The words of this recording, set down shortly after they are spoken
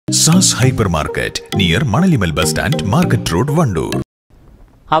സാസ് hyper market near Manalimal bus stand, market road, Wandoor.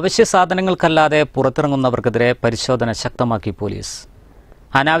 അവശ്യ സാധനങ്ങൾക്കല്ലാതെ പുറത്തിറങ്ങുന്നവർക്കെതിരെ പരിശോധന ശക്തമാക്കി പോലീസ്.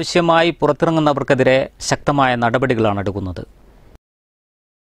 അനാവശ്യമായി പുറത്തിറങ്ങുന്നവർക്കെതിരെ ശക്തമായ നടപടികളാണ് എടുക്കുന്നത്.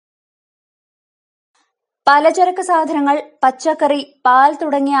 പലചരക്ക് സാധനങ്ങൾ, പച്ചക്കറി, പാൽ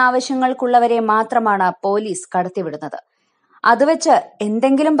തുടങ്ങിയ ആവശ്യങ്ങൾക്കുള്ളവരെ മാത്രമാണ് പോലീസ് കടത്തിവിടുന്നത്. അതുവെച്ച്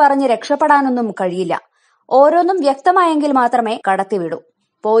എന്തെങ്കിലും പറഞ്ഞ് രക്ഷപ്പെടാനൊന്നും കഴിയില്ല. ഓരോന്നും വ്യക്തമായെങ്കിൽ മാത്രമേ കടത്തിവിടൂ.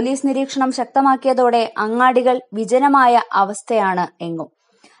 പോലീസ് നിരീക്ഷണം ശക്തമാക്കിയതോടെ അങ്ങാടികൾ വിജനമായ അവസ്ഥയാണ് എങ്ങും.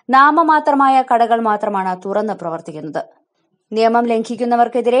 നാമമാത്രമായ കടകൾ മാത്രമാണ് തുറന്ന് പ്രവർത്തിക്കുന്നത്. നിയമം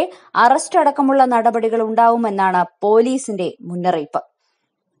ലംഘിക്കുന്നവർക്കെതിരെ അറസ്റ്റ് അടക്കമുള്ള നടപടികൾ ഉണ്ടാവുമെന്നാണ് പോലീസിന്റെ മുന്നറിയിപ്പ്.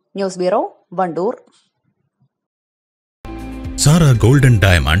 News bureau, Wandoor. Sara golden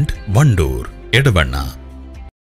diamond, Wandoor, Edavanna.